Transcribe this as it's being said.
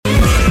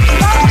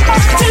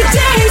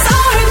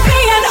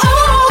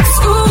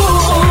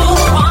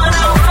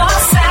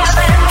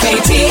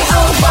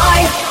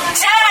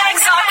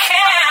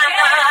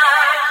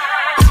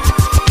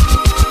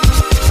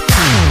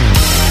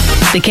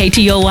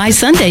KTOY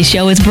Sunday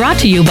Show is brought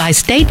to you by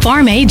State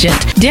Farm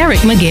agent Derek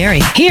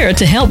McGarry, here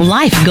to help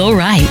life go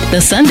right. The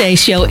Sunday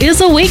Show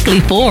is a weekly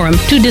forum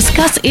to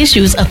discuss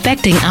issues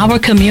affecting our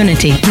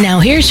community. Now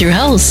here's your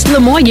hosts,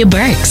 Lamoya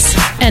Burks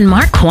and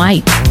Mark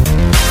White.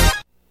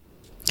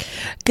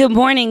 Good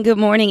morning,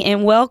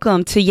 and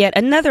welcome to yet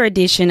another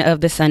edition of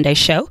the Sunday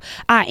Show.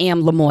 I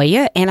am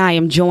Lamoya, and I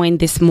am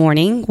joined this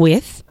morning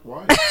with...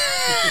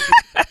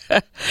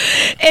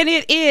 And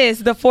it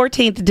is the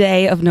 14th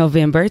day of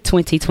November,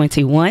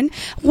 2021.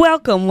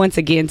 Welcome once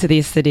again to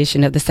this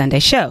edition of the Sunday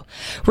Show.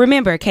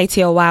 Remember,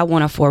 KTOY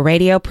 104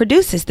 Radio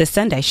produces the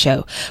Sunday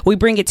Show. We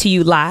bring it to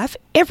you live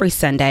every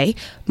Sunday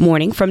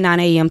morning from 9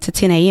 a.m. to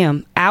 10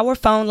 a.m. Our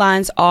phone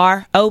lines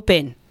are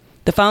open.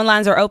 The phone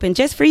lines are open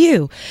just for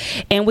you.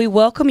 And we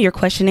welcome your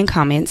question and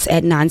comments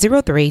at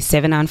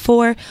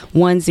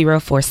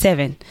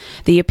 903-794-1047.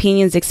 The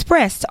opinions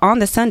expressed on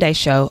the Sunday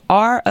Show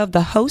are of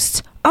the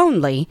hosts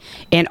only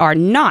and are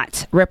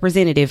not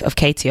representative of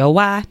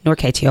KTOY nor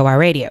KTOY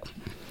Radio.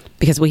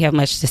 Because we have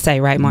much to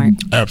say, right, Mark?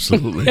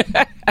 Absolutely.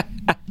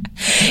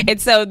 And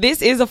so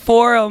this is a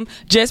forum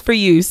just for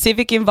you.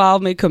 Civic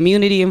involvement,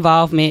 community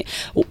involvement.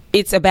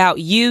 It's about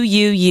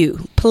you.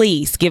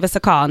 Please give us a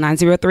call,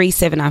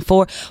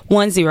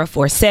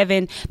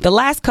 903-794-1047. The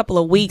last couple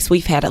of weeks,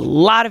 we've had a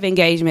lot of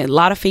engagement, a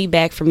lot of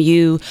feedback from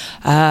you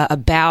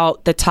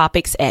about the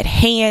topics at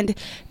hand.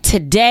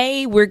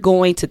 Today, we're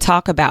going to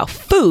talk about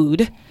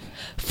food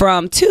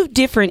from two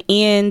different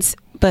ends,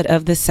 but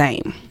of the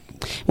same.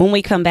 When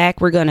we come back,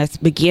 we're going to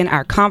begin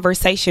our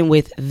conversation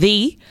with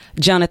the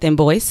Jonathan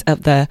Boyce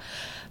of the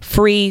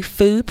Free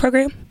Food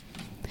Program.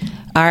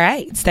 All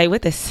right, stay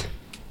with us.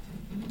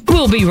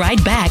 We'll be right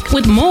back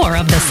with more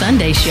of the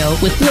Sunday Show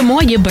with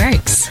Lamoya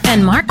Burks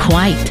and Mark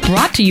White.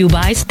 Brought to you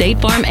by State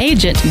Farm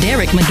agent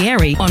Derek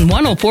McGarry on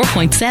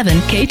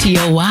 104.7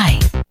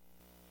 KTOY.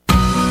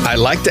 I'd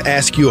like to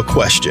ask you a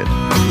question.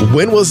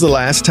 When was the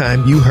last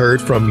time you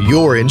heard from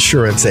your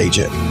insurance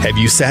agent? Have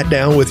you sat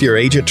down with your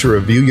agent to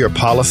review your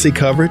policy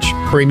coverage,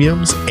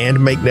 premiums,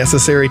 and make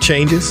necessary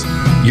changes?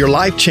 Your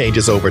life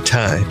changes over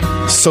time.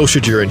 So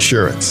should your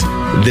insurance.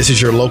 This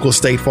is your local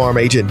State Farm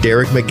agent,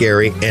 Derek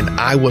McGarry, and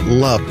I would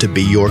love to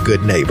be your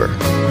good neighbor.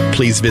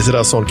 Please visit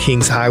us on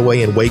Kings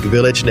Highway in Wake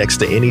Village next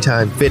to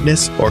Anytime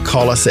Fitness or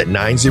call us at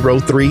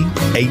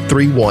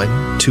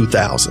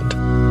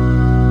 903-831-2000.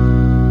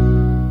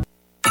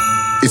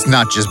 It's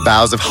not just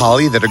boughs of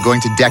holly that are going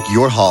to deck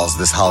your halls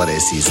this holiday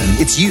season.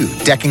 It's you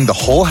decking the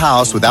whole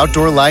house with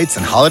outdoor lights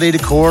and holiday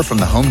decor from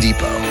the Home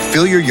Depot.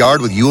 Fill your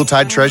yard with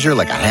Yuletide treasure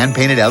like a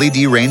hand-painted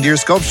LED reindeer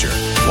sculpture.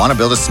 Want to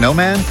build a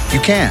snowman? You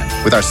can,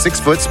 with our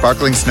 6-foot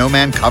sparkling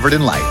snowman covered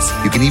in lights.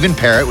 You can even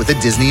pair it with a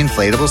Disney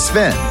inflatable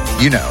spin.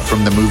 You know,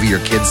 from the movie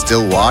your kids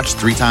still watch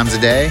 3 times a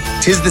day.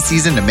 'Tis the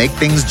season to make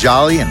things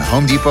jolly, and the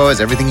Home Depot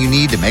has everything you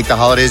need to make the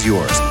holidays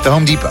yours. The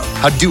Home Depot,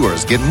 how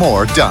doers get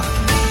more done.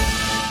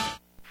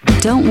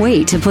 Don't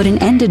wait to put an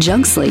end to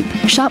junk sleep.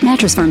 Shop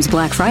Mattress Firm's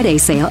Black Friday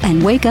sale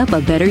and wake up a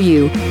better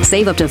you.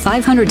 Save up to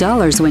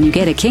 $500 when you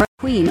get a king,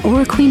 queen,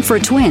 or a queen for a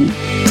twin.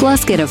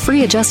 Plus, get a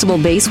free adjustable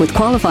base with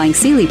qualifying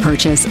Sealy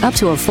purchase up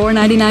to a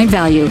 $499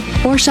 value.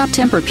 Or shop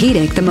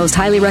Tempur-Pedic, the most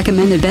highly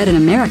recommended bed in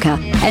America,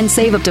 and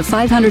save up to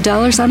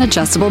 $500 on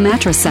adjustable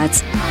mattress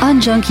sets.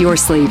 Unjunk your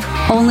sleep.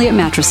 Only at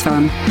Mattress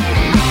Firm.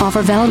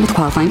 Offer valid with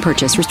qualifying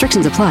purchase.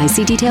 Restrictions apply.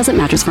 See details at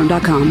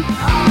mattressfirm.com.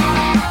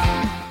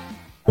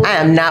 I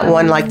am not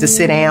one like to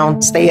sit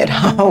down, stay at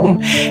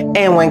home.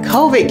 And when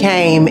COVID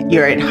came,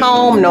 you're at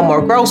home, no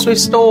more grocery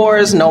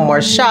stores, no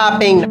more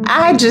shopping.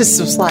 I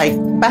just was like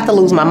about to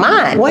lose my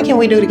mind. What can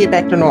we do to get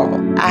back to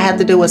normal? I have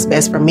to do what's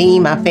best for me,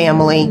 my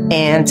family,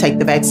 and take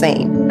the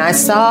vaccine. I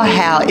saw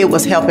how it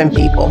was helping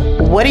people.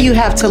 What do you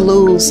have to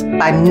lose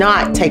by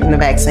not taking the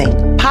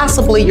vaccine?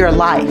 Possibly your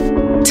life.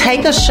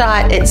 Take a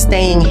shot at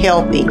staying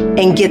healthy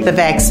and get the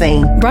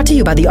vaccine. Brought to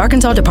you by the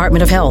Arkansas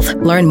Department of Health.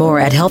 Learn more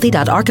at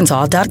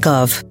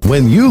healthy.arkansas.gov.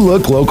 When you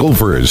look local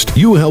first,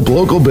 you help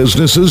local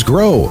businesses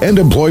grow and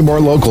employ more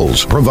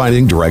locals,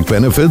 providing direct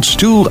benefits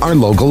to our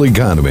local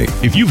economy.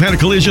 If you've had a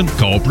collision,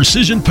 call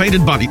Precision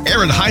Painted Body.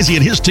 Aaron Heisey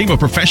and his team of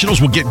professionals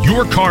will get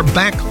your car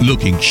back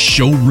looking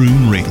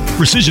showroom ready.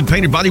 Precision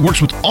Painted Body works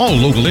with all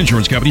local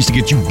insurance companies to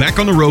get you back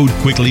on the road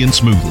quickly and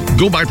smoothly.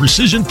 Go by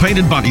Precision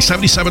Painted Body,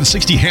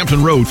 7760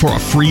 Hampton Road for a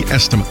free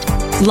estimate.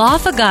 La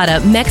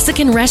Fogata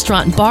Mexican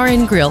Restaurant Bar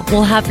and Grill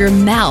will have your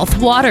mouth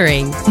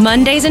watering.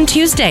 Mondays and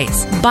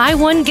Tuesdays, buy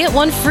one, get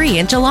one free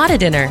enchilada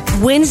dinner.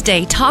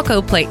 Wednesday,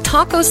 taco plate,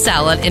 taco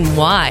salad, and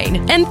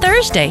wine. And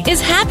Thursday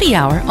is happy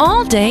hour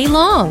all day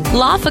long.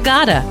 La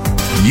Fogata.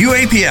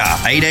 UAPI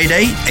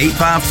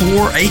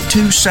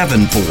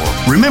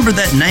 888-854-8274. Remember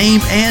that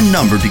name and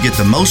number to get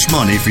the most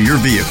money for your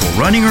vehicle,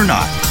 running or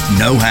not.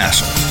 No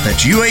hassle.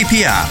 That's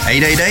UAPI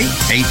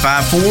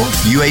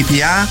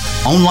 888-854-UAPI.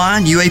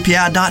 Online,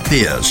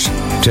 uapi.biz.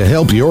 To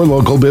help your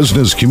local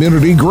business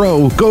community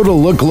grow, go to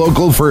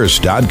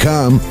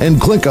looklocalfirst.com and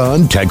click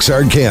on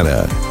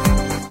Texarkana.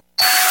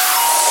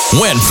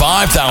 Win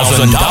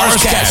 $5,000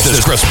 cash this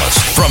Christmas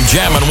from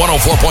Jammin'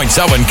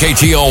 104.7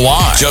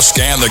 KTOY. Just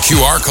scan the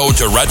QR code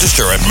to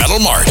register at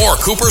Metal Mart or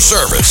Cooper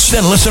Service.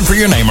 Then listen for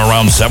your name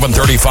around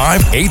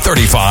 7:35,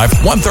 8:35,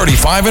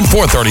 1:35, and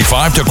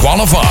 4:35 to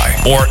qualify.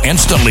 Or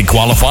instantly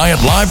qualify at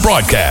live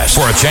broadcast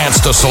for a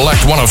chance to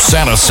select one of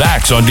Santa's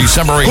sacks on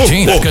December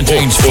 18th. It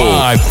contains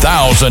 $5,000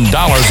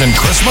 in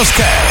Christmas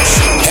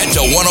cash. Head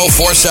to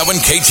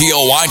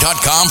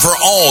 1047ktoy.com for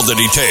all the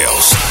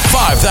details.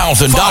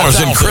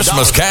 $5,000 in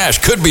Christmas cash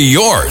could be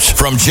yours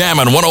from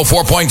Jammin'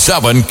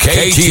 104.7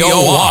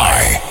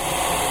 KTOY.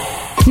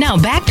 Now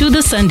back to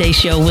the Sunday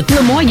Show with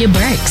Lamoya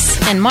Burks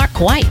and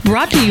Mark White.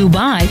 Brought to you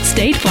by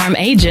State Farm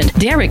agent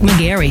Derek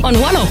McGarry on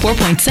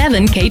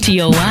 104.7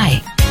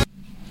 KTOY.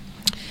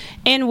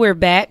 And we're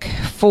back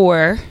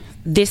for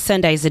this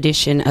Sunday's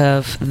edition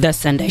of The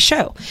Sunday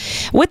Show.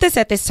 With us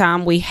at this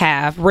time, we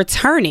have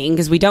returning,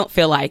 because we don't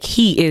feel like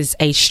he is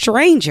a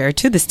stranger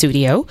to the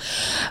studio,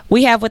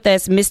 we have with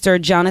us Mr.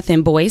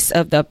 Jonathan Boyce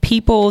of the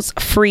People's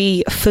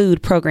Free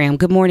Food Program.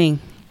 Good morning.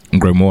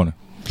 Good morning.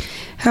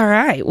 All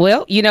right.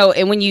 Well,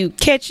 and when you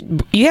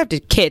have to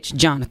catch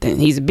Jonathan.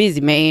 He's a busy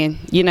man,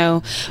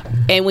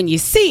 and when you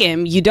see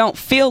him, you don't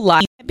feel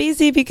like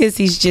busy because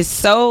he's just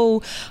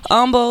so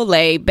humble,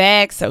 laid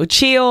back, so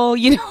chill,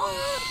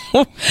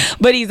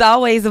 but he's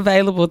always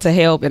available to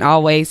help and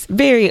always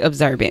very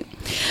observant.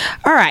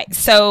 All right.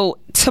 So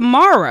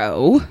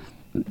tomorrow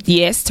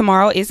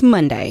is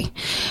Monday.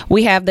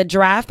 We have the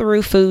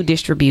drive-through food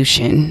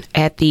distribution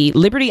at the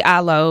Liberty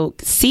Ilo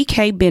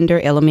C.K. Bender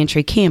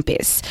Elementary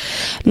campus.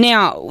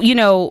 Now,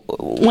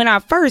 when I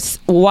first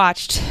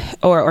watched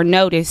or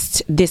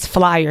noticed this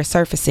flyer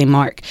surfacing,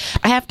 Mark,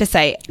 I have to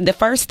say the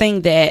first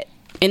thing that,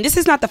 and this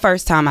is not the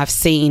first time I've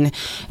seen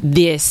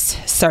this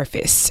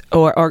surface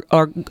or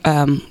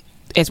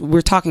as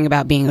we're talking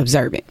about being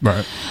observant.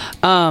 Right.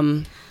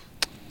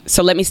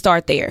 So let me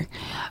start there.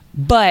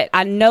 But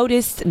I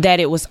noticed that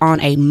it was on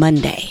a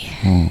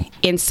Monday.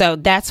 And so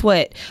that's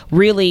what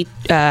really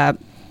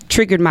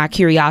triggered my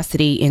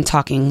curiosity in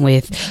talking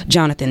with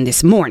Jonathan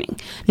this morning.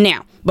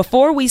 Now,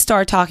 before we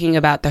start talking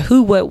about the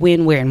who, what,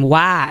 when, where, and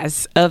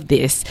whys of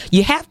this,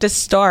 you have to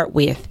start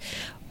with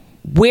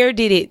where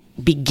did it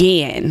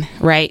begin,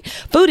 right?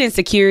 Food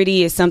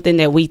insecurity is something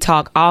that we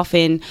talk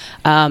often.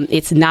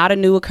 It's not a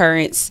new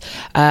occurrence.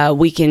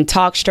 We can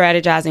talk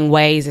strategizing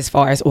ways as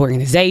far as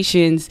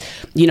organizations,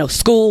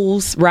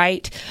 schools,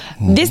 right?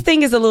 This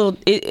thing is a little,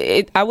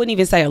 I wouldn't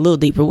even say a little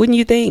deeper, wouldn't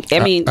you think? I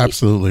mean,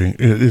 absolutely.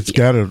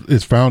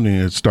 Its founding,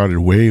 it started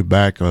way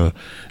back in the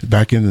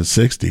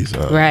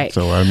 60s. Right.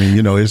 So, I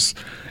mean,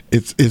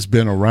 it's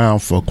been around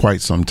for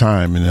quite some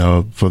time,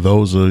 and for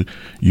those of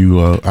you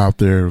out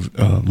there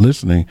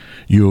listening,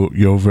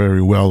 you're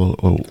very well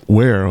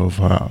aware of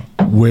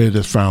where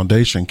this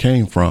foundation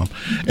came from,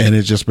 and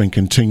it's just been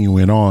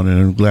continuing on.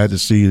 And I'm glad to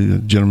see the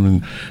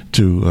gentleman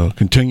to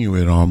continue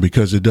it on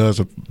because it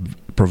does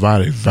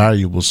provide a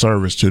valuable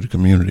service to the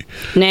community.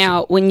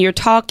 Now, when you're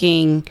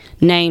talking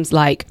names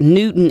like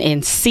Newton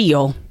and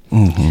Seal.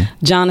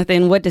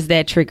 Jonathan, what does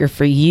that trigger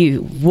for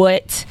you?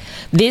 What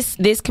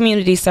this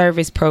community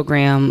service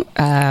program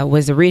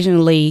was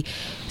originally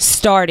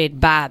started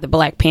by the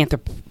Black Panther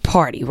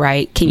Party,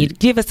 right? Can you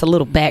give us a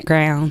little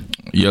background?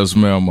 Yes,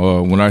 ma'am.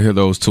 When I hear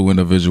those two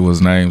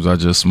individuals' names, I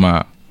just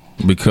smile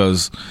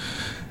because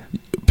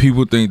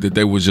people think that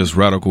they were just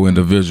radical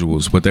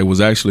individuals, but they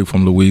was actually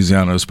from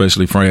Louisiana,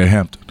 especially Fred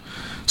Hampton.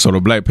 So the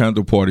Black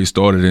Panther Party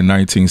started in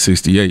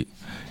 1968.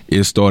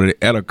 It started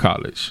at a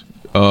college.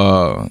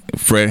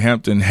 Fred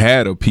Hampton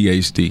had a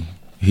PhD.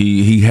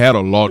 He had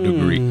a law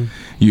degree.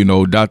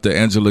 Dr.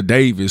 Angela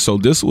Davis. So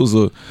this was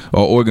a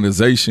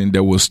organization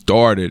that was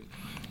started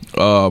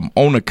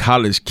on a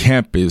college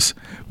campus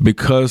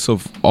because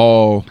of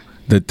all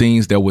the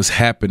things that was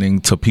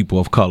happening to people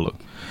of color.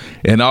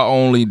 And not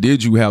only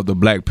did you have the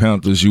Black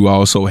Panthers, you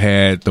also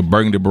had the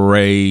Burgundy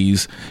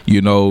Berets.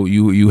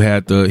 You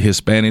had the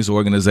Hispanics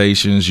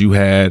organizations. You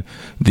had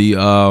the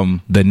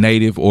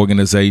Native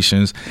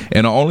organizations.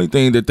 And the only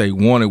thing that they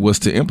wanted was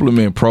to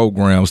implement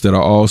programs that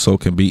are also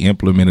can be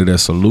implemented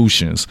as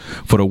solutions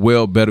for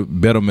the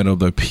betterment of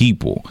the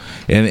people.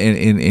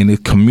 And the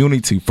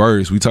community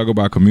first. We talk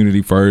about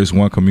community first,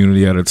 one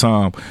community at a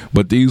time.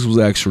 But these was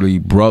actually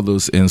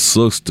brothers and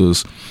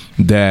sisters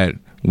that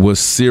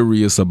was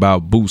serious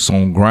about boots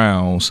on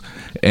grounds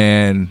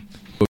and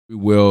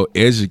well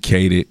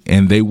educated,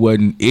 and they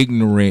wasn't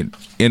ignorant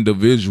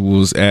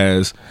individuals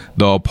as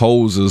the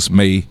opposers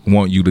may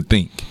want you to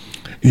think.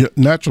 Yeah,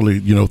 naturally,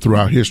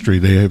 throughout history,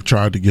 they have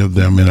tried to give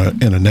them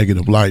in a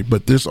negative light.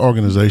 But this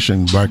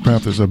organization, Black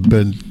Panthers, have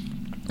been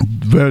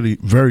very,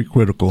 very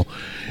critical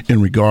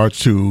in regards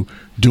to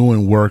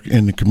doing work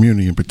in the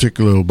community, in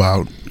particular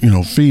about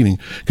feeding,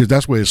 because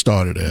that's where it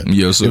started at.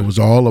 Yes, sir. It was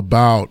all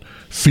about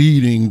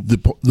feeding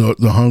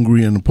the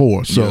hungry and the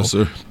poor. So, yes,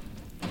 sir.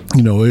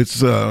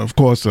 It's of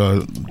course,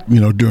 during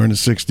the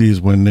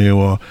 60s when they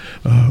were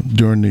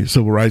during the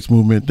civil rights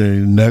movement, they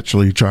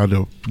naturally tried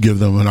to give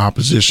them an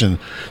opposition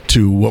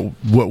to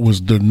what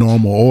was the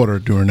normal order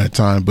during that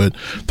time. But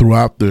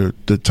throughout the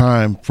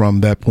time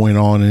from that point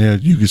on,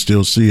 and you can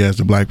still see as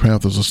the Black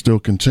Panthers are still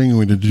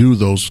continuing to do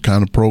those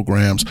kind of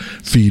programs,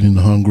 feeding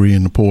the hungry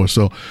and the poor.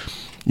 So,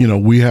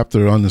 we have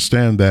to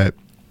understand that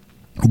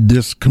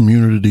this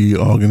community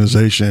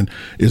organization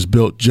is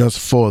built just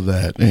for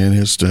that, and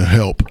it's to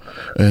help.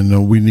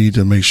 And we need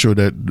to make sure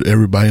that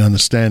everybody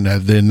understand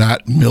that they're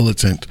not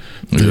militant.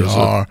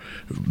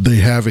 They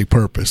have a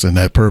purpose, and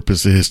that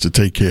purpose is to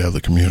take care of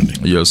the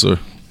community. Yes, sir.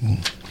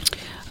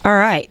 All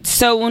right.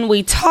 So when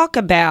we talk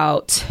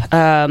about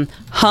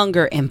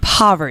hunger and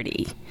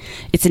poverty,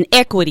 it's an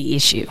equity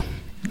issue.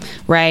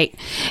 Right.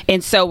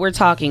 And so we're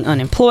talking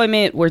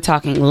unemployment, we're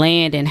talking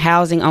land and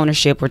housing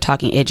ownership, we're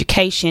talking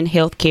education,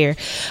 healthcare,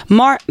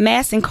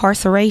 mass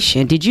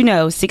incarceration. Did you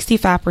know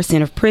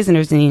 65% of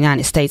prisoners in the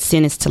United States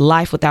sentenced to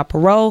life without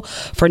parole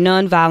for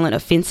nonviolent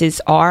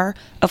offenses are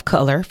of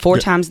color, 4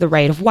 times the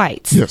rate of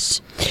whites? Yes.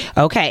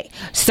 Okay.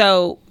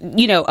 So,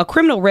 a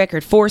criminal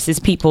record forces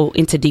people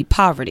into deep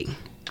poverty,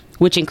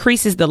 which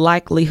increases the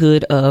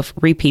likelihood of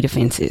repeat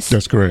offenses.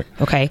 That's correct.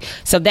 Okay.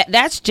 So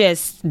that's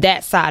just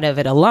that side of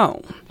it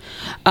alone.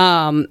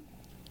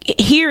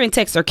 Here in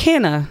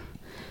Texarkana,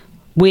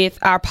 with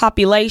our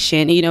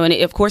population, and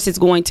of course it's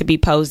going to be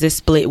posed as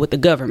split with the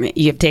government.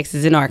 You have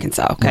Texas and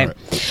Arkansas, okay?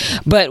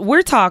 Right. But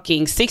we're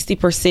talking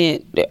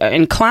 60%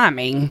 and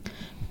climbing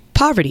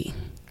poverty.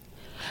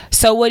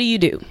 So what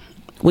do?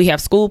 We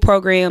have school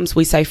programs.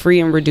 We say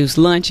free and reduced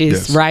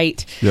lunches, yes.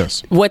 Right?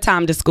 Yes. What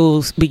time do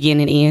schools begin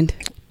and end?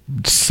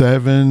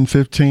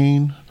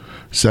 7:15,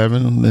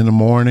 7 in the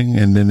morning,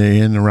 and then they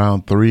end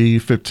around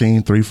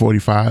 3:15,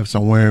 3:45,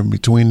 somewhere in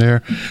between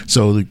there.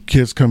 So the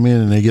kids come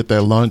in and they get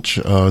their lunch.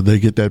 They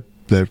get that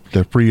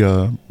free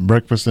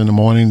breakfast in the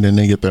morning. Then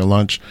they get their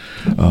lunch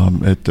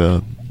at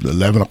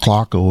 11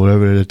 o'clock or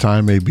whatever the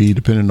time may be,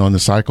 depending on the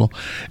cycle.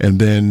 And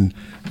then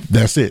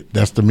that's it.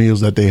 That's the meals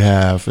that they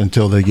have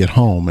until they get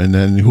home. And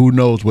then who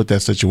knows what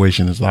that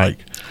situation is like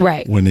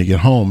when they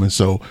get home. And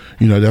so,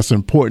 that's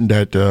important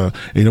that,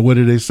 what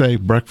do they say?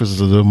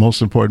 Breakfast is the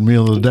most important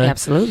meal of the day.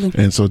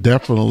 Absolutely. And so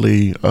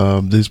definitely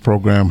this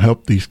program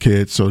helped these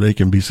kids so they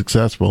can be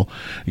successful,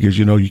 because,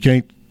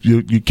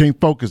 you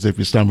can't focus if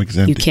your stomach is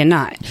empty. You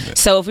cannot.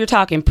 So if you're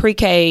talking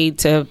pre-K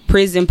to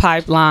prison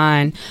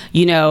pipeline,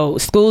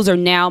 schools are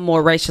now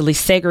more racially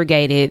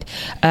segregated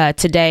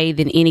today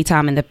than any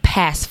time in the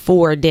past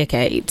 4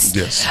 decades.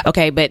 Yes.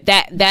 Okay, but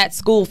that's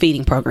school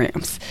feeding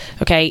programs.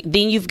 Okay,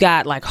 then you've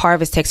got like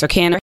Harvest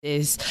Texarkana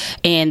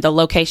and the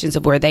locations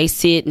of where they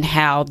sit and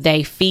how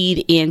they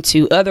feed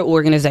into other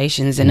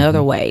organizations in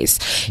other ways.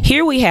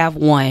 Here we have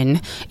one.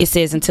 It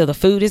says until the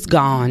food is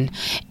gone,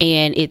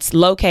 and it's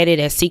located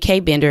at C.K.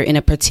 Bender in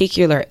a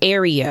particular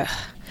area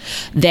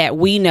that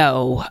we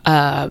know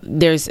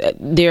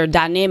there are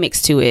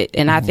dynamics to it.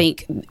 And I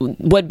think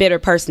what better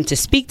person to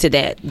speak to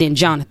that than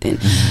Jonathan.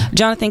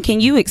 Jonathan,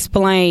 can you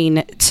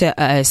explain to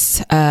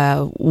us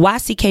why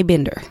C.K.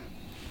 Bender?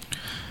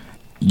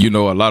 A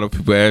lot of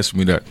people ask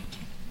me that.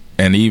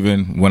 And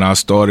even when I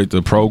started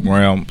the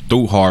program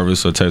through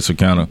Harvest or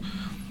Texarkana,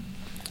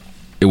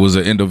 it was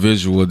an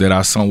individual that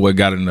I somewhat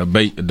got in a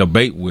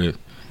debate with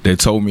that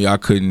told me I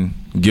couldn't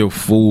give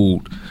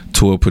food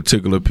to a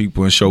particular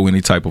people and show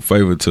any type of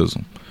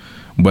favoritism.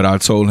 But I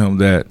told him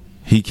that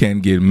he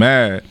can't get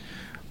mad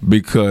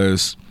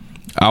because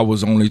I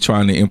was only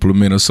trying to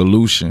implement a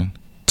solution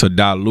to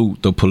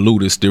dilute the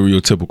polluted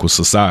stereotypical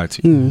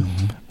society.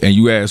 Mm-hmm. And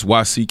you ask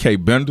why C.K.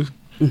 Bender?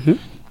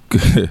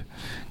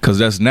 Because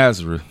that's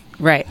Nazareth.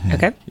 Right.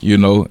 Okay.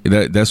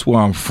 That's where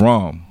I'm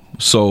from.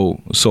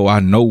 So I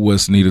know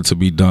what's needed to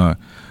be done,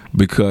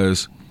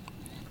 because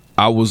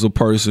I was a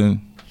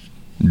person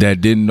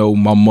that didn't know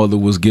my mother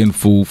was getting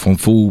food from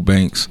food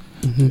banks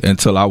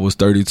until I was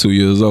 32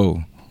 years old.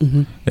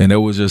 And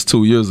that was just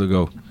 2 years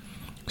ago.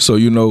 So,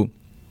 we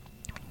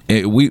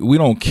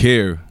don't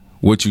care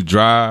what you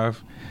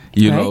drive.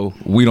 We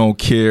don't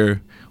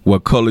care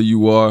what color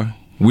you are.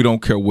 We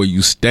don't care where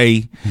you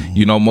stay.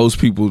 Most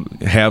people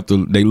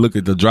they look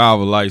at the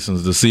driver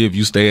license to see if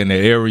you stay in the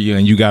area,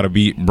 and you got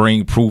to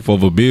bring proof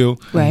of a bill.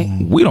 Right.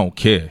 We don't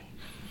care.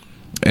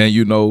 And,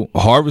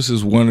 Harvest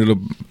is one of the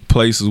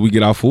places we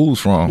get our foods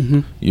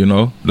from.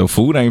 The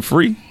food ain't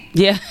free.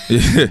 Yeah.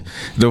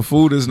 The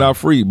food is not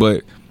free,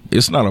 but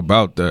it's not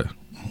about that.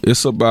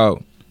 It's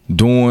about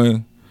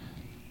doing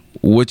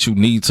what you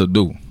need to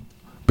do,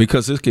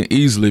 because it can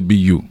easily be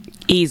you.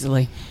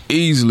 Easily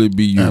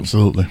be you.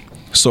 Absolutely.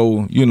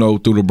 So,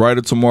 through the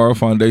Brighter Tomorrow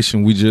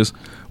Foundation, we just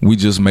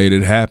made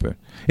it happen.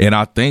 And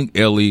I thank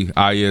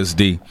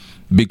LEISD,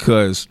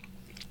 because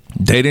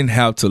they didn't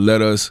have to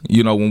let us,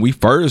 when we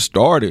first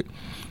started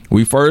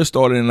in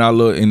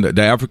the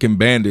African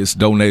Bandits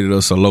donated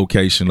us a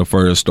location to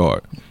first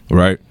start,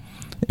 right?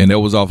 And that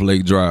was off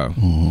Lake Drive.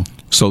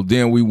 So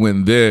then we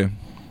went there,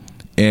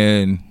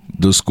 and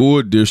the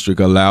school district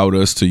allowed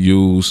us to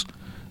use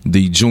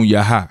the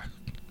junior high,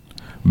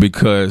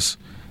 because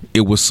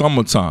it was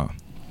summertime.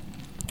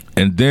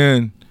 And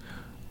then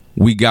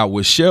we got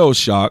with Shell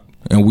Shock,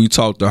 and we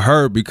talked to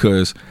her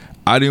because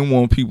I didn't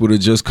want people to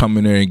just come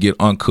in there and get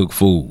uncooked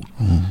food.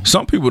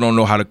 Some people don't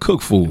know how to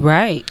cook food.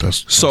 Right.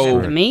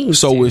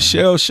 So with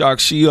Shell Shock,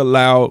 she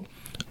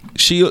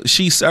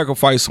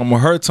sacrificed some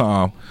of her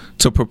time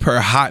to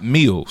prepare hot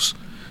meals.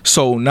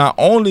 So not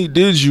only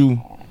did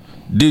you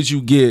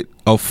get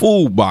a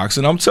food box,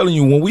 and I'm telling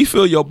you, when we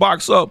fill your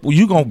box up, well,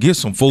 you're going to get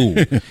some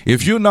food.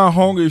 If you're not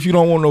hungry, if you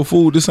don't want no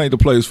food, this ain't the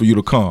place for you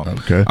to come.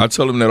 Okay. I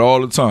tell them that all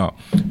the time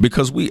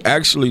because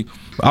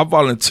our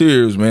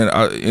volunteers, man,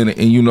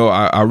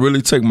 I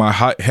really take my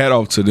hat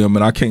off to them,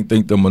 and I can't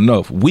thank them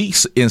enough. We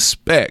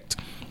inspect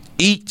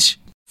each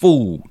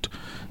food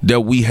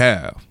that we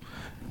have.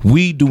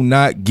 We do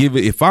not give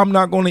it. If I'm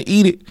not going to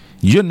eat it,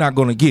 you're not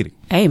going to get it.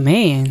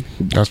 Amen.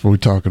 That's what we're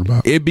talking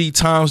about. It be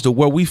times to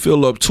where we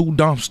fill up 2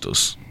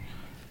 dumpsters,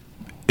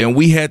 and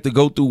we had to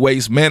go through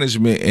waste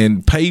management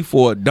and pay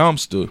for a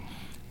dumpster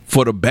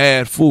for the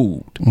bad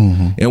food.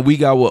 And we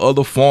got with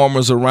other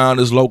farmers around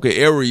this local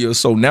area,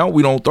 so now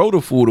we don't throw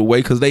the food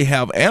away because they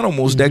have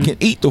animals that can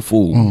eat the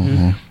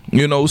food.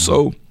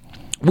 So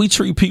we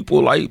treat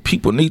people like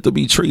people need to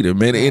be treated,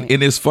 man.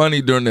 And it's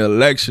funny during the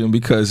election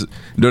because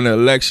during the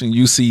election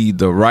you see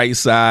the right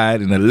side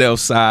and the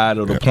left side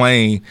of the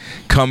plane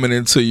coming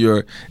into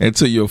your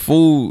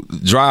food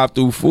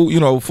drive-through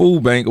food,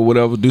 food bank or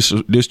whatever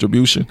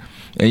distribution,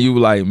 and you were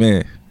like,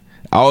 man,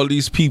 all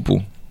these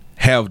people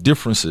have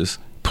differences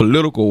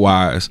political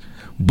wise,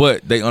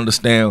 but they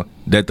understand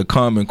that the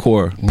Common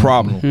Core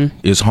problem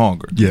is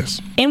hunger. Yes.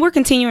 And we're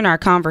continuing our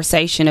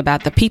conversation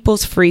about the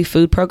People's Free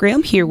Food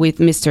Program here with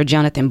Mr.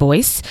 Jonathan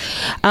Boyce.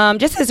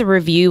 Just as a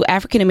review,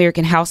 African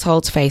American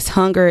households face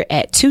hunger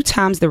at 2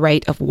 times the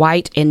rate of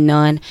white and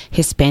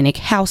non-Hispanic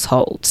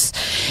households.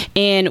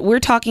 And we're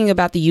talking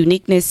about the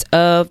uniqueness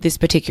of this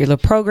particular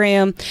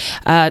program.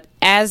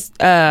 As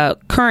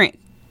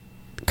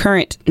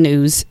current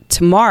news,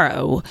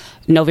 tomorrow,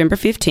 November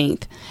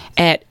 15th,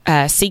 at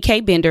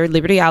CK Bender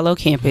Liberty Islo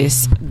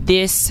campus,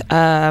 this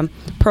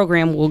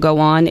program will go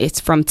on. It's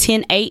from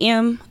 10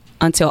 a.m.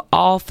 until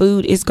all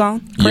food is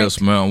gone. Correct?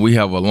 Yes, ma'am. We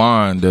have a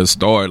line that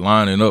started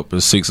lining up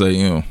at 6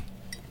 a.m.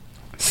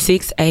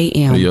 6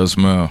 a.m. Yes,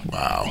 ma'am.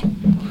 Wow.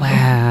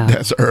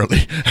 That's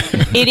early.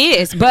 It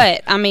is,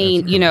 but I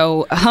mean,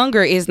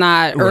 hunger is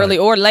not early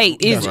or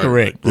late, is it? That's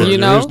correct. You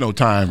know? There's no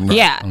time.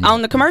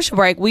 On the commercial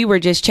break, we were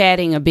just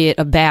chatting a bit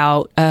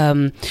about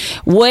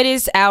what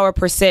is our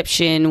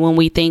perception when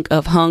we think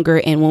of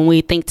hunger and when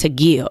we think to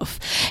give.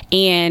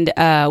 And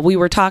we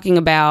were talking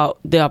about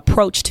the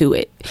approach to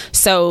it.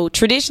 So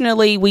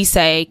traditionally, we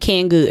say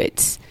canned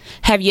goods.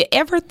 Have you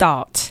ever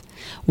thought,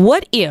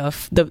 what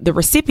if the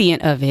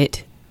recipient of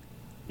it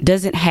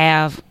doesn't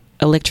have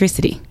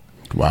electricity?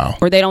 Wow.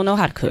 Or they don't know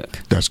how to cook.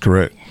 That's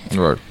correct.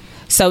 Right.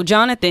 So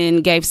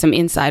Jonathan gave some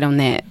insight on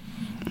that.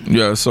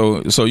 Yeah,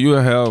 so you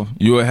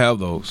will have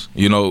those.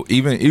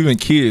 Even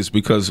kids,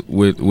 because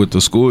with the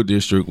school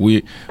district,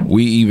 we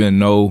even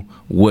know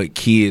what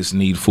kids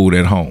need food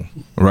at home,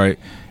 right?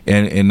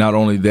 And not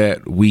only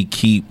that, we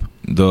keep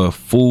the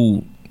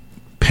food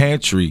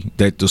pantry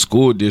that the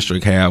school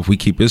district have, we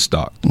keep it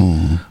stocked.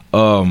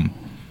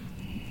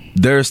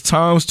 There's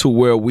times to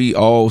where we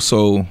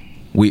also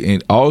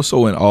and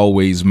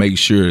always make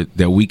sure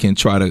that we can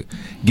try to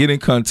get in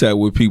contact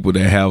with people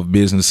that have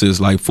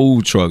businesses like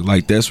food truck.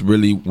 Like that's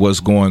really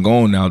what's going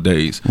on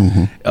nowadays.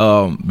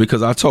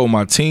 Because I told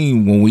my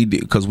team when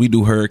because we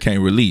do hurricane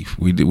relief,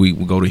 we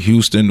go to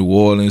Houston, New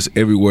Orleans,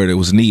 everywhere that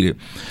was needed.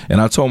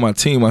 And I told my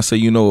team, I said,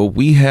 if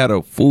we had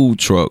a food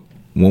truck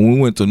when we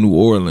went to New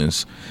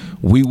Orleans,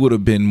 we would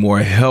have been more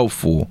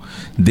helpful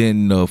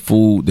than the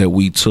food that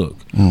we took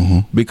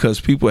because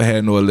people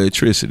had no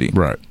electricity.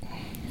 Right.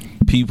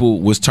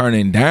 People was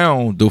turning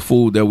down the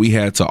food that we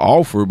had to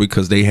offer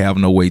because they have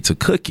no way to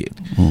cook it.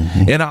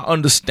 And I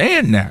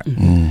understand that,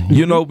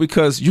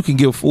 because you can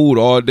give food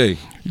all day.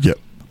 Yep.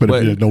 But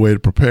if there's no way to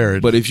prepare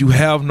it. But if you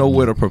have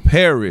nowhere to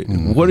prepare it,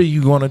 what are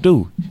you going to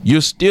do?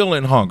 You're still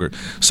in hunger.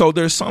 So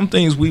there's some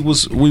things we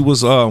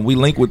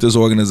link with this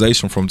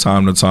organization from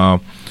time to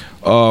time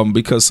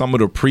because some of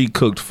the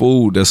pre-cooked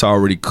food that's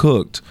already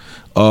cooked,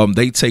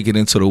 they take it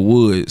into the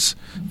woods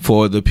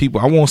for the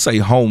people. I won't say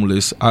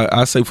homeless.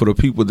 I say for the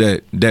people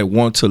that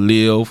want to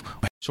live,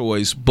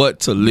 choice,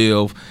 but to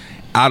live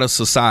out of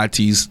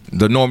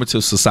the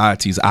normative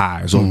society's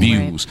eyes or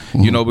views,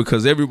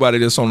 because everybody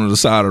that's on the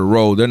side of the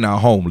road, they're not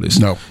homeless.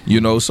 No.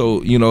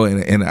 So,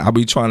 and I'll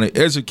be trying to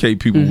educate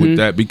people with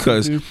that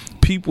because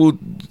people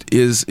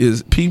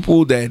is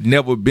people that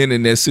never been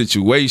in that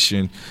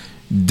situation,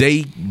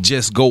 they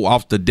just go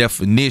off the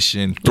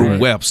definition through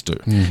Webster,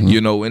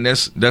 and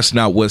that's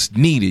not what's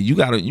needed. You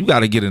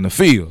gotta get in the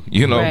field,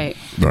 Right.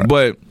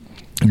 But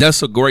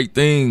that's a great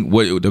thing.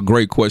 The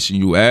great question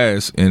you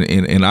ask,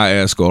 and I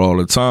ask all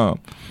the time,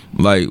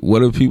 like,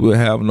 what if people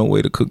have no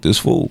way to cook this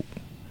food?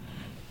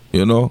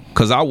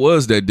 Because I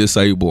was that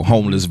disabled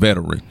homeless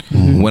veteran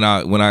when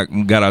I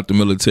got out the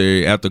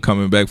military after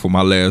coming back for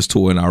my last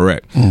tour in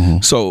Iraq.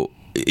 So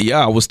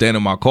yeah, I was standing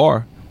in my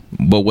car,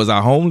 But was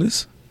I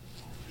homeless?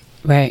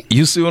 Right.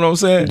 You see what I'm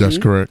saying? That's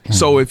correct.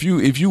 So if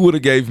you would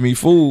have gave me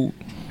food,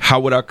 how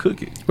would I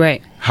cook it?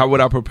 Right. How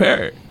would I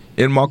prepare it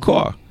in my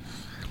car?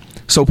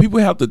 So people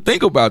have to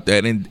think about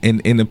that, and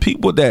the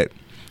people that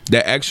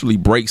actually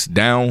breaks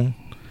down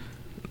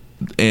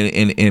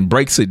and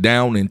breaks it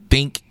down and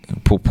think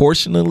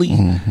proportionally,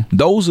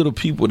 those are the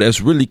people that's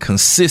really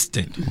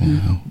consistent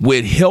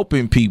with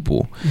helping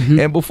people.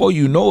 And before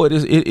you know it,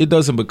 it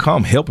doesn't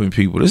become helping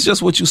people. It's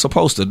just what you're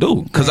supposed to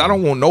do. Because I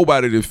don't want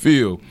nobody to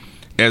feel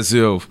as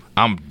if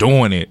I'm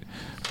doing it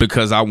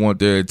because I want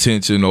their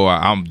attention, or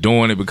I'm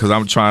doing it because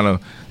I'm trying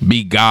to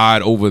be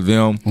God over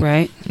them.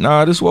 Right.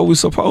 Nah, this is what we're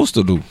supposed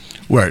to do.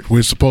 Right.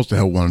 We're supposed to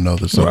help one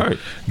another. So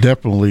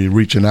definitely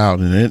reaching out.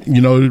 And,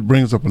 it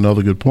brings up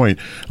another good point.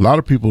 A lot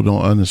of people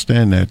don't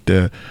understand that,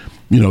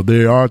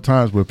 there are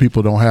times where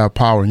people don't have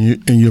power.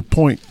 And your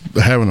point,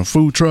 having a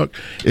food truck,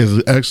 is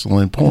an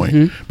excellent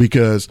point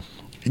because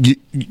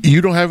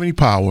you don't have any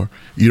power.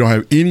 You don't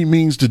have any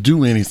means to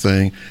do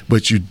anything,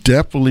 but you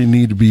definitely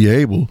need to be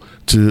able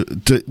to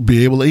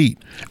be able to eat.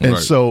 And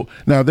so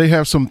now they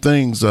have some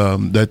things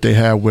that they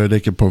have where they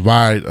can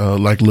provide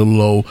like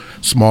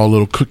small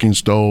little cooking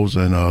stoves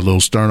and little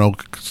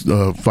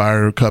Sterno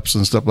fire cups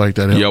and stuff like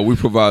that. Yeah, we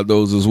provide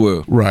those as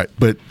well. Right.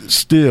 But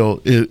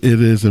still, it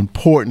is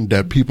important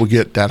that people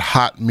get that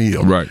hot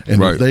meal. Right.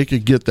 And if they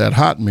could get that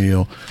hot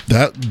meal,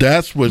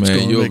 that's what's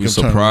going to make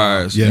them turn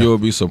around. Yeah. You'll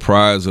be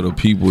surprised at the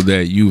people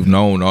that you've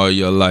known all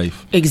your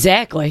life.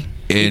 Exactly.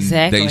 And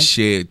they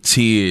shed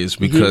tears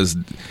because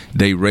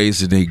they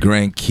raised their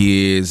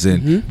grandkids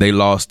and they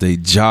lost their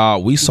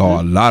job. We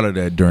saw a lot of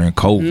that during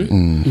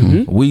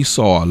COVID. We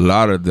saw a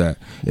lot of that.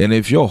 And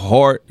if your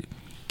heart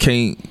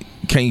can't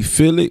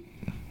feel it,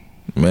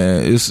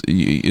 man,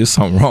 it's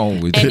something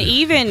wrong with you. And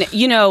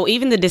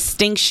even the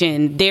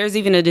distinction, there's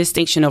even a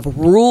distinction of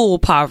rural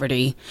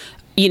poverty,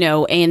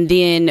 and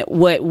then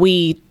what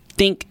we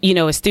think,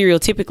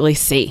 stereotypically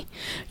see,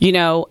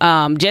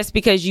 just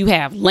because you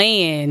have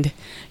land,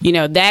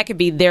 that could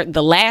be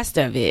the last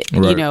of it,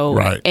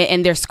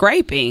 and they're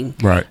scraping,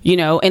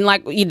 and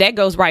like that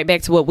goes right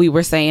back to what we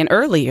were saying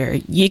earlier.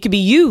 It could be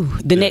you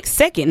the next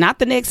second, not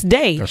the next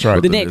day. That's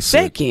right. The next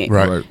second.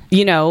 Right.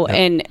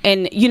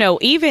 And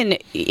even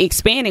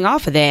expanding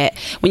off of that,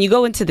 when you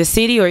go into the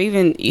city, or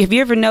even, have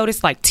you ever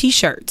noticed like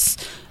T-shirts?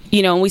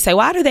 And we say,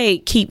 why do they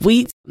keep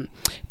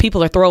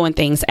people are throwing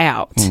things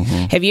out?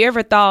 Have you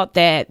ever thought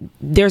that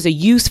there's a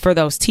use for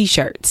those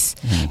T-shirts?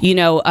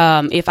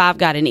 If I've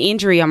got an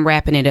injury, I'm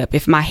wrapping it up.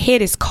 If my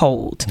head is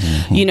cold,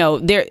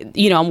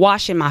 I'm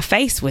washing my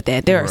face with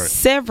that. There are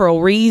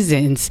several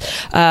reasons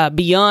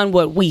beyond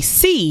what we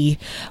see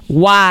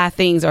why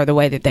things are the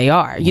way that they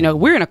are.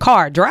 We're in a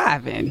car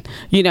driving,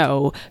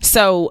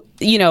 so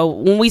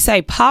when we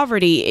say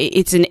poverty,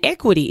 it's an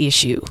equity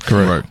issue.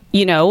 Correct.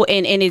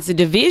 And it's a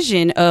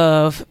division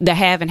of the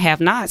have and have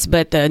nots,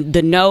 but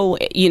the know,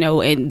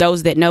 and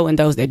those that know and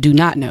those that do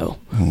not know,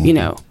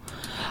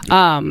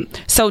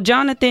 So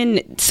Jonathan,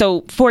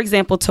 for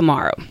example,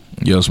 tomorrow.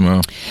 Yes,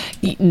 ma'am.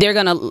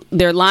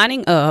 They're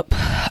lining up.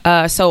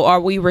 So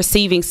are we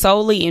receiving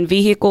solely in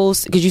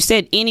vehicles? Because you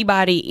said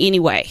anybody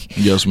anyway.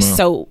 Yes, ma'am.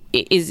 So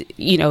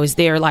is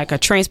there like a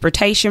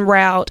transportation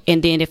route?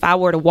 And then if I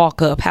were to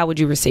walk up, how would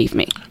you receive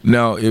me?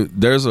 Now,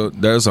 there's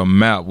a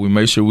map. We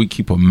make sure we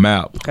keep a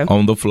map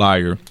on the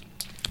flyer,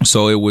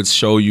 so it would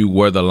show you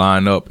where to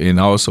line up. And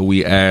also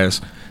we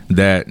ask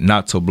that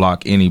not to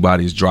block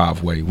anybody's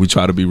driveway. We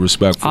try to be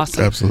respectful.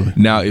 Awesome. Absolutely.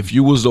 Now, if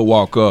you was to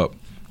walk up,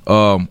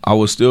 I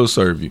would still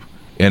serve you.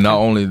 And not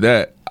only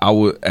that, I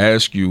would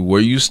ask you where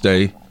you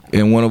stay,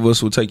 and one of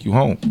us will take you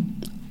home.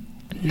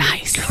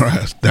 Nice.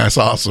 That's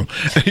awesome.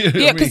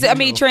 Yeah, because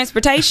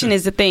transportation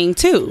is a thing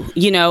too.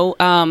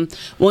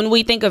 When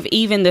we think of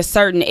even the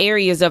certain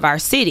areas of our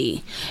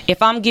city,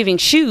 if I'm giving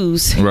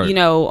shoes,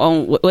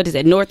 on what is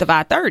it, north of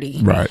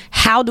I-30, right?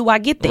 How do I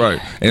get there?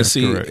 Right. And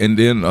and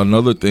then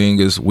another thing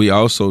is we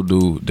also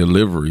do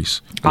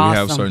deliveries. Awesome. We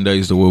have certain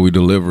days where we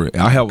deliver.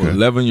 I have an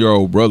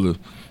 11-year-old brother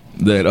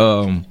that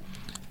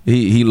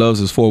he loves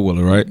his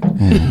 4-wheeler, right?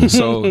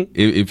 So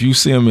if you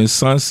see him in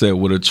Sunset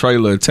with a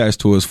trailer attached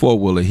to his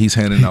 4-wheeler, he's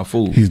handing out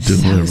food. He's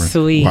delivering.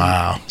 Sweet.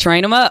 Wow.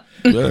 Train him up.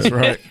 That's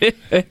right.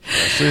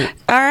 That's it.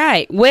 All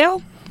right.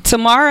 Well,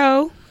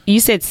 tomorrow, you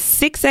said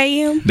 6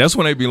 a.m.? That's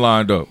when they be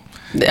lined up.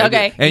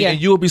 Okay. And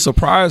you'll be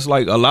surprised,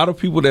 like a lot of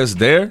people that's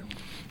there,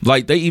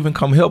 like they even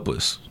come help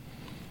us.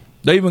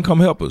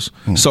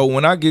 So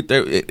when I get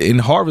there, and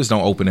Harvest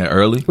don't open that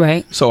early.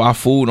 Right. So our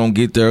food don't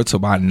get there till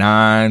about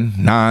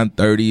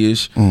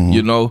 9:30ish,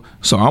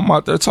 So I'm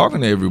out there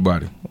talking to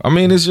everybody. I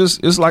mean, it's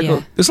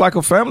like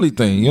a family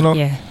thing,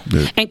 Yeah.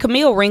 And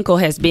Camille Wrinkle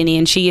has been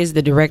in. She is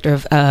the director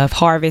of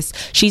Harvest.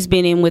 She's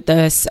been in with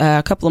us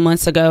a couple of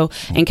months ago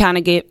and kind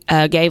of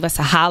gave us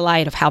a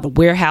highlight of how the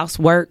warehouse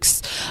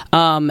works.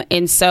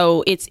 And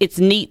so it's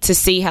neat to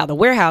see how the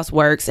warehouse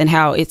works and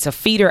how it's a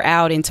feeder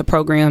out into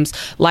programs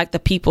like the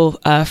People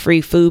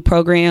Free Food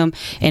Program,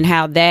 and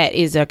how that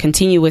is a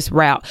continuous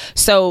route.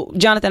 So,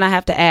 Jonathan, I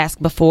have to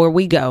ask before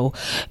we go,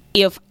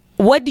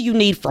 what do you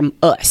need from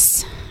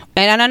us?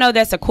 And I know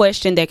that's a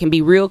question that can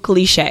be real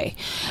cliche.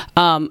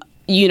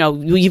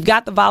 You've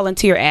got the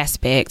volunteer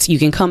aspects. You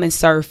can come and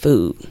serve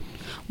food.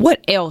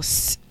 What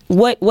else?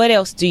 What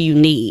else do you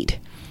need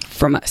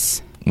from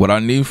us? What I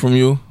need from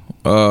you,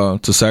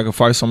 to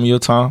sacrifice some of your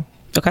time.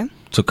 Okay.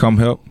 To come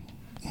help.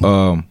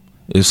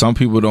 If some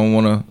people don't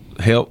want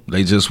to help,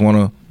 they just want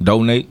to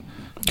donate.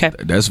 Okay.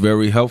 That's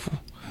very helpful.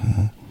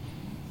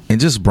 And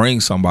just bring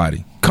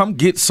somebody. Come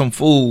get some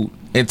food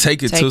and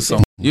take it to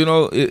some.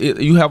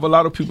 You have a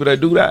lot of people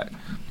that do that.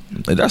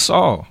 That's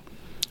all.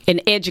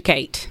 And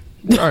educate.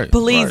 Right,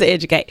 Please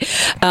educate.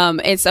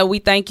 And so we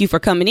thank you for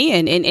coming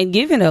in and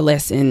giving a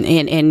lesson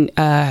and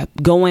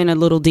going a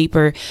little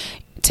deeper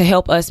to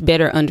help us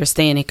better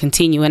understand and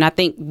continue. And I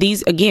think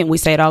these, again, we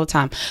say it all the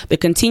time, the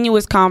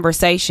continuous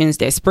conversations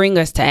that spring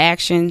us to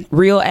action,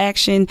 real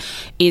action,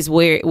 is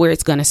where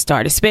it's going to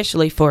start,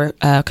 especially for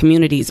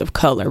communities of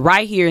color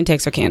right here in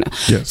Texarkana.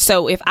 Yes.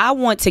 So if I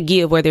want to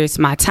give, whether it's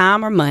my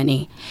time or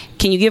money,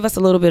 can you give us a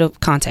little bit of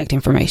contact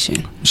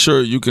information?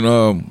 Sure. You can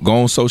go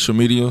on social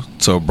media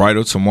to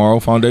Brighter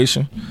Tomorrow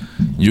Foundation.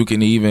 You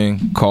can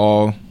even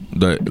call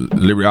the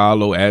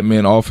Lirialo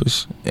admin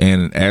office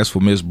and ask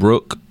for Miss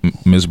Brooke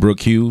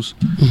Hughes.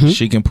 Mm-hmm.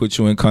 She can put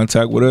you in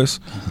contact with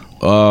us.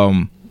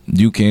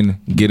 You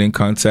can get in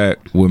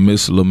contact with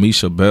Miss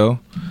Lamisha Bell.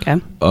 Okay.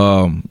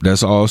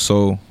 That's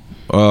also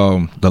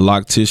the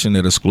loctician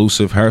at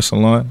Exclusive Hair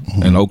Salon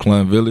in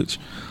Oakland Village.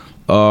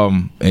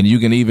 And you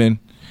can even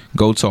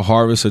go to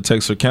Harvest at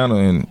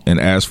Texarkana and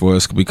ask for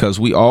us, because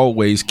we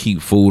always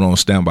keep food on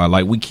standby.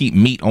 Like, we keep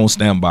meat on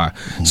standby.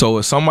 Mm-hmm. So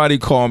if somebody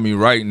call me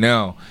right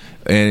now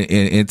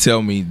and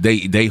tell me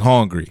they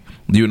hungry,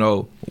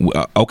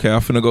 okay,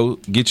 I'm finna go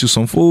get you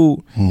some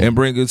food and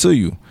bring it to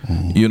you.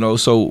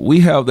 So we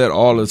have that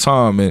all the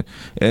time, and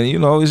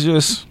it's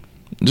just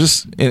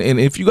and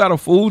if you got a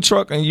food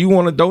truck and you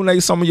want to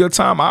donate some of your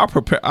time, I'll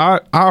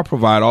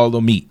provide all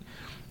the meat.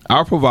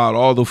 I'll provide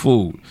all the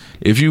food.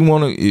 If you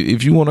want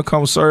to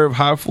come serve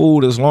hot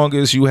food, as long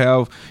as you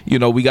have,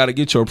 we got to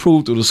get you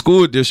approved through the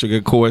school district,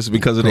 of course,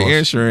 because of the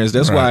insurance.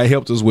 That's why it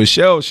helped us with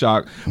Shell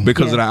Shock,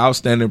 because of the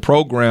outstanding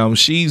program.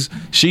 She's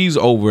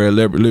over at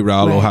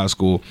Liberty High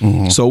School.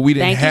 Mm-hmm. So we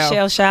didn't have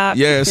Shell Shock.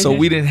 Yeah, so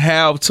we didn't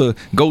have to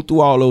go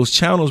through all those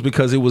channels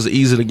because it was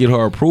easy to get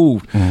her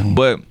approved. Mm-hmm.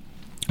 But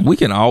we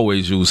can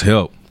always use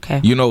help.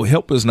 Okay.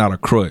 Help is not a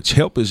crutch.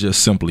 Help is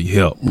just simply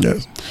help.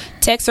 Yes.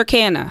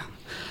 Texarkana.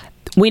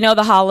 We know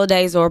the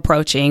holidays are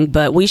approaching,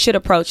 but we should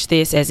approach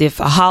this as if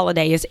a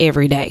holiday is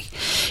every day.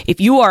 If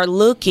you are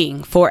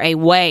looking for a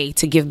way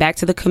to give back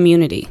to the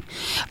community,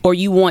 or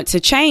you want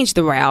to change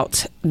the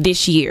route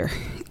this year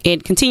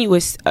and continue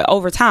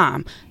over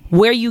time,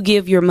 where you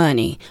give your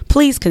money,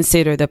 please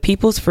consider the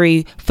People's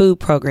Free Food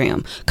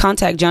Program.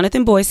 Contact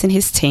Jonathan Boyce and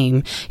his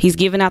team. He's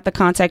giving out the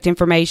contact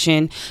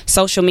information.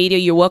 Social media,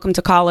 you're welcome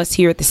to call us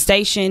here at the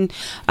station.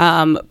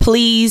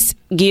 Please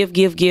give.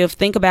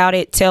 Think about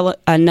it. Tell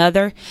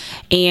another.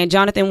 And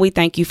Jonathan, we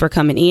thank you for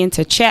coming in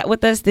to chat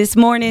with us this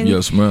morning.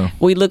 Yes, ma'am.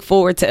 We look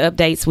forward to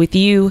updates with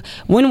you.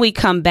 When we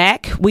come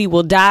back, we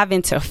will dive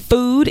into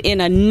food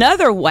in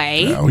another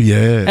way. Oh,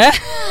 yeah.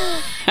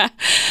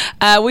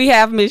 We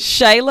have Miss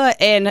Shayla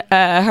and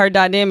her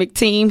dynamic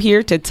team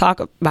here to talk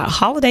about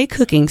holiday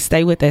cooking.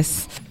 Stay with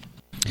us.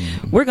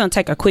 We're going to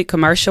take a quick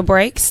commercial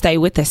break. Stay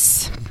with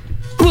us.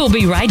 We'll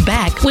be right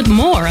back with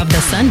more of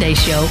The Sunday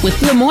Show with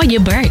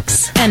Lamoya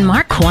Burks and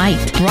Mark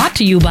White. Brought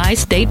to you by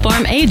State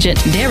Farm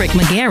agent Derek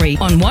McGarry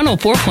on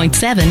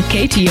 104.7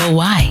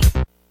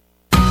 KTOY.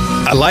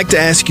 I'd like to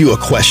ask you a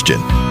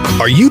question.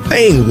 Are you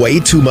paying way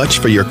too much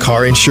for your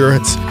car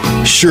insurance?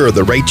 Sure,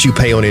 the rate you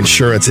pay on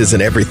insurance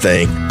isn't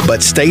everything,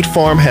 but State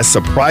Farm has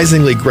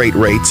surprisingly great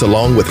rates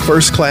along with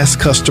first-class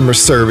customer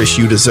service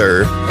you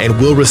deserve and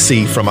will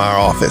receive from our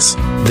office.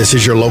 This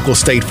is your local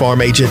State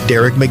Farm agent,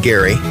 Derek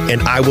McGarry,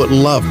 and I would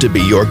love to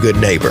be your good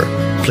neighbor.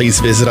 Please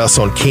visit us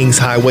on Kings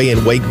Highway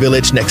in Wake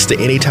Village next to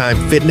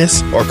Anytime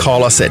Fitness, or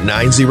call us at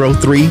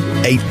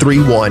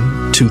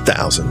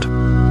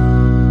 903-831-2000.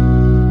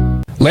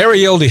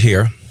 Larry Elder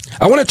here.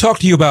 I want to talk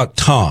to you about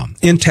Tom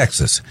in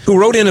Texas, who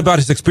wrote in about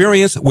his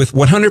experience with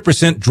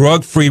 100%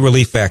 drug-free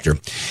Relief Factor.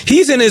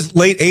 He's in his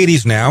late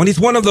 80s now, and he's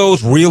one of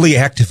those really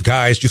active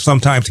guys you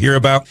sometimes hear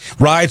about.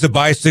 Rides a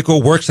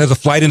bicycle, works as a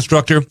flight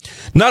instructor.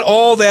 Not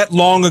all that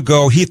long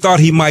ago, he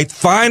thought he might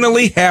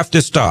finally have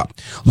to stop.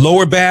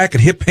 Lower back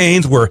and hip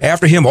pains were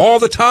after him all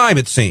the time,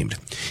 it seemed.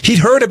 He'd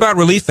heard about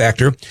Relief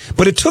Factor,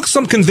 but it took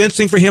some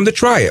convincing for him to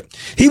try it.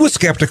 He was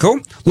skeptical.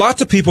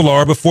 Lots of people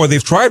are before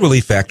they've tried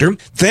Relief Factor.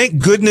 Thank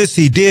goodness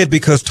he did,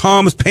 because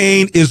Tom's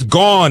pain is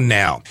gone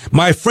now.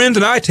 My friends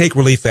and I take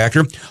Relief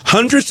Factor.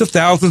 Hundreds of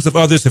thousands of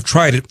others have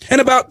tried it, and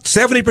about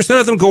 70%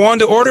 of them go on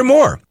to order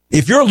more.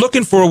 If you're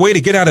looking for a way to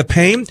get out of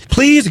pain,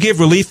 please give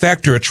Relief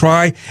Factor a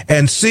try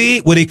and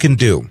see what it can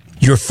do.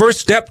 Your first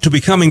step to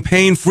becoming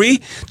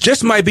pain-free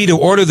just might be to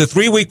order the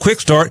 3-week quick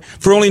start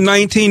for only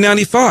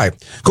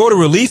 $19.95. Go to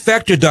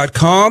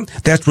ReliefFactor.com,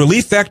 that's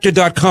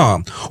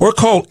ReliefFactor.com, or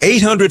call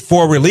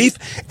 800-4-RELIEF,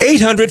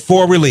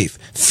 800-4-RELIEF.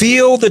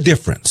 Feel the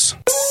difference.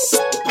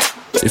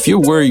 If you're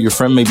worried your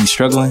friend may be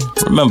struggling,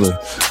 remember,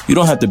 you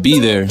don't have to be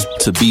there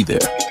to be there.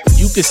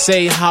 You could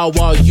say, how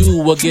are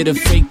you, or get a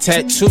fake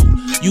tattoo.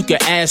 You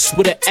could ask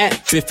with an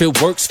app if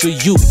it works for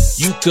you.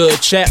 You could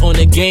chat on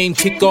the game,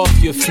 kick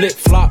off your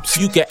flip-flops.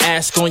 You could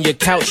ask on your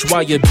couch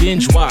while you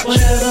binge watch.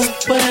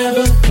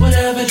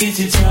 Whatever gets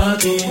you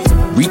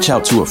talking. Reach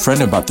out to a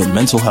friend about their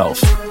mental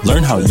health.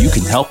 Learn how you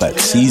can help at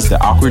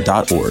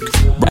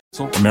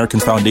seizetheawkward.org. American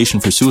Foundation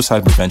for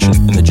Suicide Prevention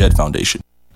and the JED Foundation.